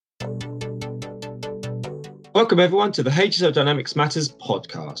Welcome everyone to the HSO Dynamics Matters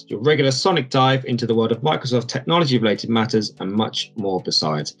podcast, your regular sonic dive into the world of Microsoft technology-related matters and much more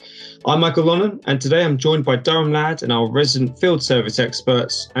besides. I'm Michael Lonnan, and today I'm joined by Durham Ladd and our resident field service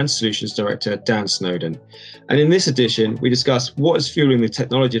experts and solutions director, Dan Snowden. And in this edition, we discuss what is fueling the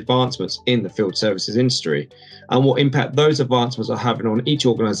technology advancements in the field services industry and what impact those advancements are having on each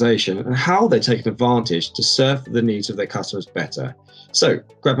organisation and how they're taking advantage to serve the needs of their customers better. So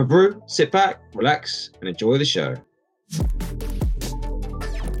grab a brew, sit back, relax, and enjoy the show.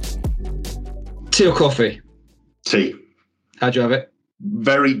 Tea or coffee? Tea. How'd you have it?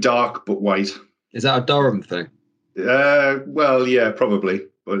 Very dark but white. Is that a Durham thing? Well, yeah, probably,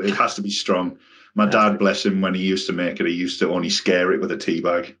 but it has to be strong. My dad, bless him, when he used to make it, he used to only scare it with a tea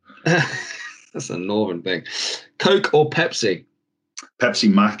bag. That's a northern thing. Coke or Pepsi?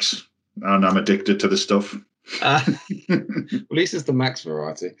 Pepsi Max, and I'm addicted to the stuff. At least it's the Max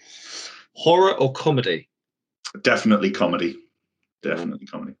variety. Horror or comedy? Definitely comedy. Definitely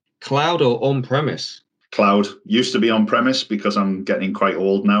comedy. Cloud or on-premise? Cloud. Used to be on-premise because I'm getting quite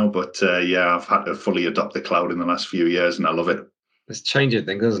old now, but yeah, I've had to fully adopt the cloud in the last few years and I love it. It's changing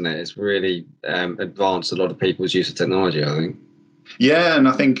things, doesn't it? It's really advanced a lot of people's use of technology, I think. Yeah, and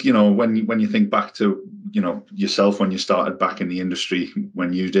I think, when you think back to, yourself when you started back in the industry,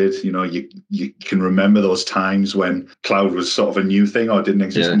 when you did, you can remember those times when cloud was sort of a new thing or didn't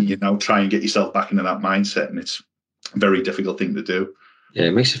exist, and you now try and get yourself back into that mindset, and it's a very difficult thing to do. Yeah,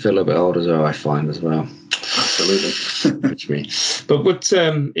 it makes you feel a little bit older as well, I find as well. Absolutely. Which means, but what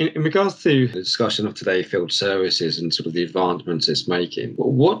in regards to the discussion of today, field services and sort of the advancements it's making,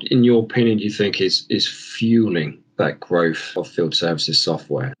 what in your opinion do you think is fueling that growth of field services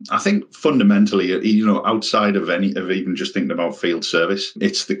software? I think fundamentally, outside of even just thinking about field service,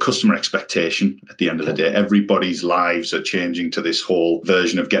 it's the customer expectation at the end of the day. Everybody's lives are changing to this whole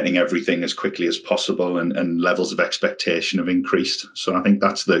version of getting everything as quickly as possible, and levels of expectation have increased. So I think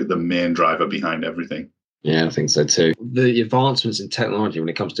that's the main driver behind everything. Yeah, I think so too. The advancements in technology when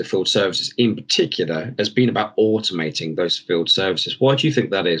it comes to field services in particular has been about automating those field services. Why do you think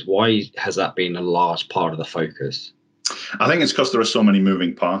that is? Why has that been a large part of the focus? I think it's because there are so many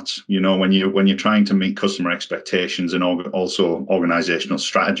moving parts. When you're trying to meet customer expectations and also organizational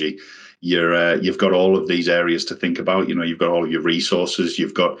strategy, you've got all of these areas to think about. You've got all of your resources,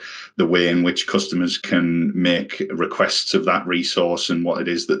 you've got the way in which customers can make requests of that resource and what it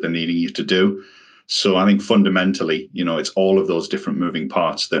is that they're needing you to do. So I think fundamentally, it's all of those different moving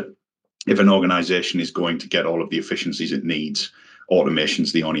parts that if an organization is going to get all of the efficiencies it needs,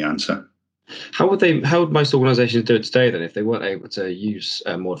 automation's the only answer. How would most organizations do it today then if they weren't able to use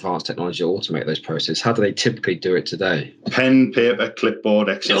more advanced technology to automate those processes? How do they typically do it today? Pen, paper, clipboard,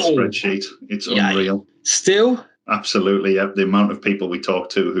 Excel spreadsheet. It's unreal. Still? Absolutely. Yeah. The amount of people we talk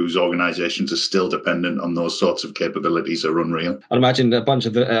to whose organizations are still dependent on those sorts of capabilities are unreal. I'd imagine a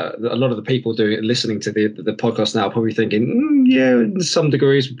lot of the people listening to the podcast now are probably thinking, yeah, in some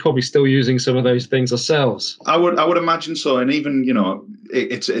degrees, we're probably still using some of those things ourselves. I would imagine so. And even,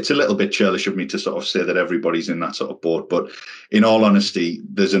 it's a little bit churlish of me to sort of say that everybody's in that sort of boat. But in all honesty,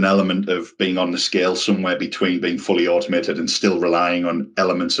 there's an element of being on the scale somewhere between being fully automated and still relying on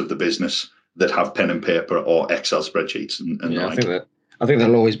elements of the business that have pen and paper or Excel spreadsheets. And yeah, I think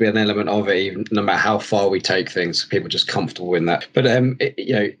there'll always be an element of it, even no matter how far we take things. People are just comfortable in that. But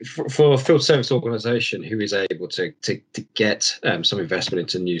for a field service organisation who is able to get some investment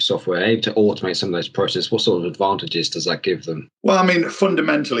into new software, able to automate some of those processes, what sort of advantages does that give them? Well, I mean,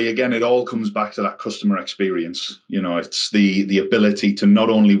 fundamentally, again, it all comes back to that customer experience. It's the ability to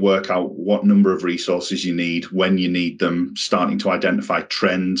not only work out what number of resources you need, when you need them, starting to identify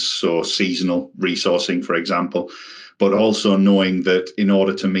trends, so seasonal resourcing, for example, but also knowing that in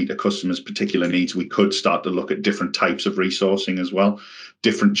order to meet a customer's particular needs, we could start to look at different types of resourcing as well,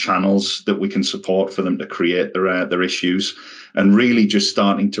 different channels that we can support for them to create their issues, and really just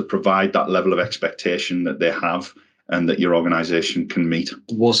starting to provide that level of expectation that they have and that your organization can meet.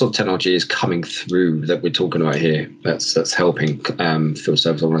 What sort of technology is coming through that we're talking about here that's helping field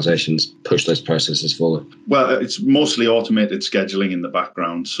service organizations push those processes forward? Well, it's mostly automated scheduling in the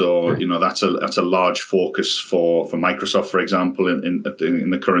background. So, that's a large focus for Microsoft, for example, in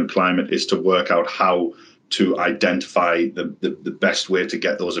the current climate, is to work out how to identify the best way to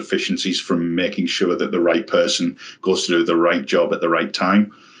get those efficiencies from making sure that the right person goes to do the right job at the right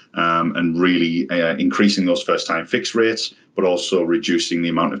time. And really increasing those first-time fix rates, but also reducing the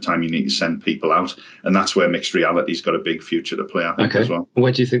amount of time you need to send people out. And that's where mixed reality's got a big future to play, I think, as well.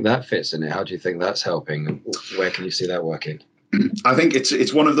 Where do you think that fits in it? How do you think that's helping? Where can you see that working? I think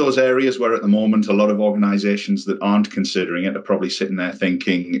it's one of those areas where at the moment a lot of organizations that aren't considering it are probably sitting there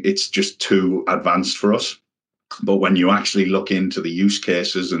thinking it's just too advanced for us. But when you actually look into the use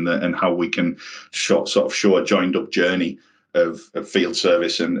cases and how we can show a joined up journey of field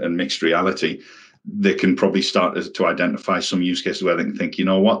service and mixed reality, they can probably start to identify some use cases where they can think, you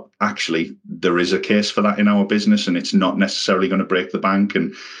know what, actually, there is a case for that in our business, and it's not necessarily going to break the bank.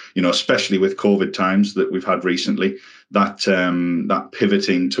 And, you know, especially with COVID times that we've had recently, that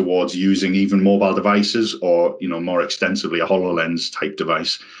pivoting towards using even mobile devices or, you know, more extensively a HoloLens type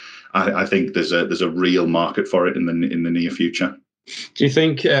device, I think there's a real market for it in the near future. Do you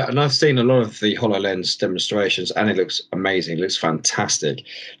think, and I've seen a lot of the HoloLens demonstrations and it looks amazing, it looks fantastic.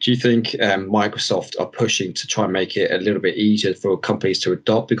 Do you think Microsoft are pushing to try and make it a little bit easier for companies to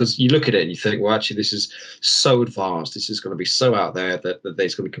adopt? Because you look at it and you think, well, actually, this is so advanced, this is going to be so out there that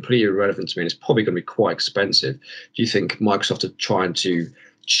it's going to be completely irrelevant to me, and it's probably going to be quite expensive. Do you think Microsoft are trying to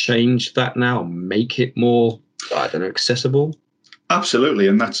change that now, make it more, I don't know, accessible? Absolutely,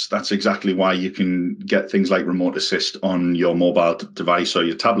 and that's exactly why you can get things like remote assist on your mobile device or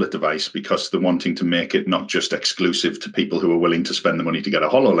your tablet device, because they're wanting to make it not just exclusive to people who are willing to spend the money to get a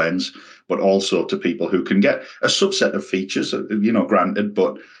HoloLens, but also to people who can get a subset of features, you know, granted,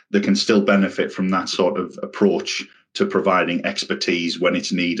 but they can still benefit from that sort of approach to providing expertise when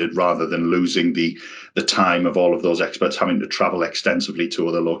it's needed, rather than losing the time of all of those experts having to travel extensively to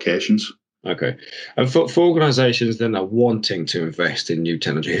other locations. Okay. And for organizations then are wanting to invest in new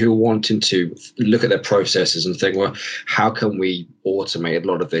technology, who are wanting to look at their processes and think, well, how can we automate a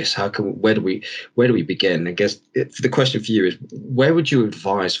lot of this? Where do we begin? I guess the question for you is, where would you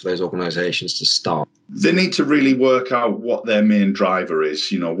advise for those organizations to start? They need to really work out what their main driver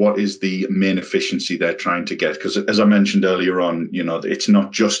is. You know, what is the main efficiency they're trying to get? Because as I mentioned earlier on, you know, it's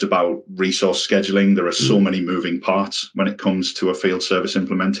not just about resource scheduling. There are so many moving parts when it comes to a field service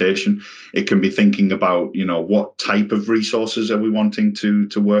implementation. It can be thinking about, you know, what type of resources are we wanting to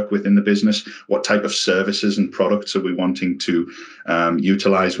work with in the business? What type of services and products are we wanting to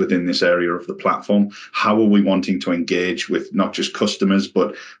utilize within this area of the platform? How are we wanting to engage with not just customers,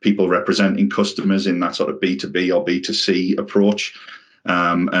 but people representing customers in that sort of B2B or B2C approach?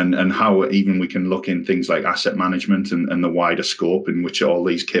 And how even we can look in things like asset management and the wider scope in which all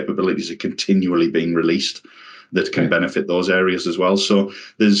these capabilities are continually being released that can benefit those areas as well. So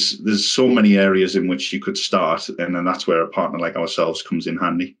there's so many areas in which you could start, and then that's where a partner like ourselves comes in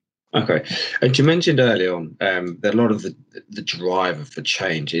handy. Okay. And you mentioned earlier on that a lot of the drive for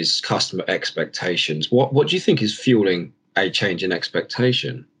change is customer expectations. What do you think is fueling a change in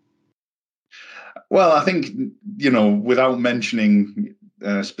expectation? Well, I think, you know, without mentioning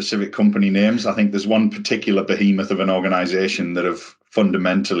specific company names, I think there's one particular behemoth of an organization that have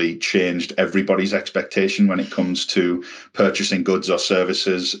fundamentally changed everybody's expectation when it comes to purchasing goods or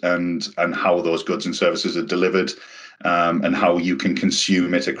services and how those goods and services are delivered, and how you can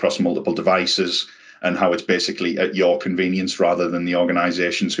consume it across multiple devices, and how it's basically at your convenience rather than the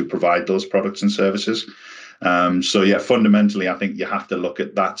organizations who provide those products and services. So yeah, fundamentally, I think you have to look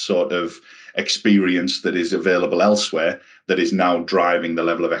at that sort of experience that is available elsewhere that is now driving the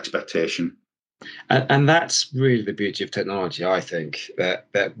level of expectation. And that's really the beauty of technology, I think,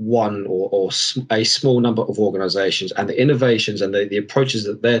 that one or a small number of organizations and the innovations and the approaches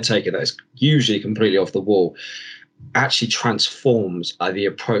that they're taking that is usually completely off the wall actually transforms the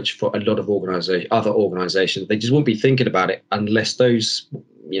approach for a lot of other organizations. They just wouldn't be thinking about it unless those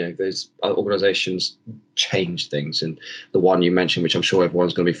other organizations change things. And the one you mentioned, which I'm sure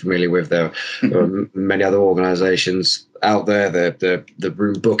everyone's going to be familiar with, there are many other organizations out there, the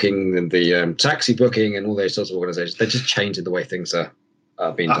room booking and the taxi booking and all those sorts of organizations. They're just changing the way things are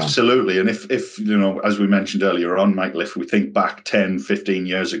being done. Absolutely. And if you know, as we mentioned earlier on, Michael, if we think back 10, 15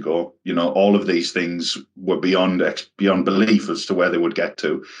 years ago, you know, all of these things were beyond belief as to where they would get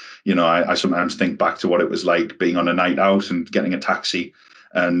to. You know, I sometimes think back to what it was like being on a night out and getting a taxi,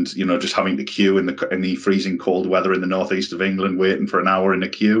 and, you know, just having to queue in the freezing cold weather in the northeast of England, waiting for an hour in a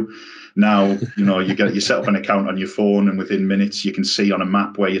queue. Now, you know, you set up an account on your phone, and within minutes you can see on a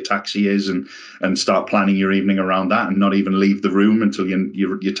map where your taxi is and start planning your evening around that, and not even leave the room until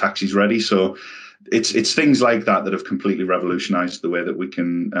your taxi's ready. So it's things like that have completely revolutionized the way that we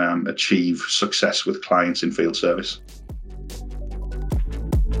can achieve success with clients in field service.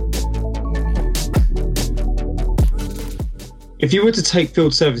 If you were to take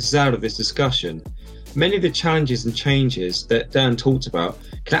field services out of this discussion, many of the challenges and changes that Dan talked about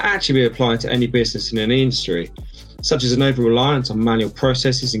can actually be applied to any business in any industry, such as an over-reliance on manual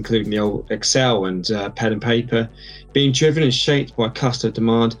processes, including the old Excel and pen and paper, being driven and shaped by customer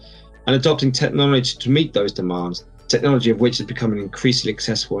demand, and adopting technology to meet those demands, technology of which is becoming increasingly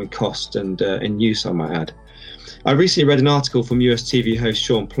accessible in cost and in use, I might add. I recently read an article from US TV host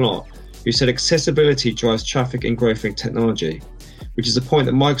Sean Plott, who said accessibility drives traffic and growth in technology, which is a point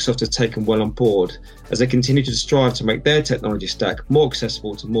that Microsoft has taken well on board as they continue to strive to make their technology stack more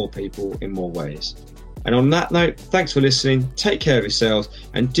accessible to more people in more ways. And on that note, thanks for listening, take care of yourselves,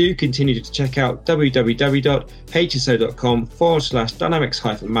 and do continue to check out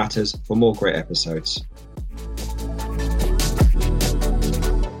www.hso.com/dynamics-matters for more great episodes.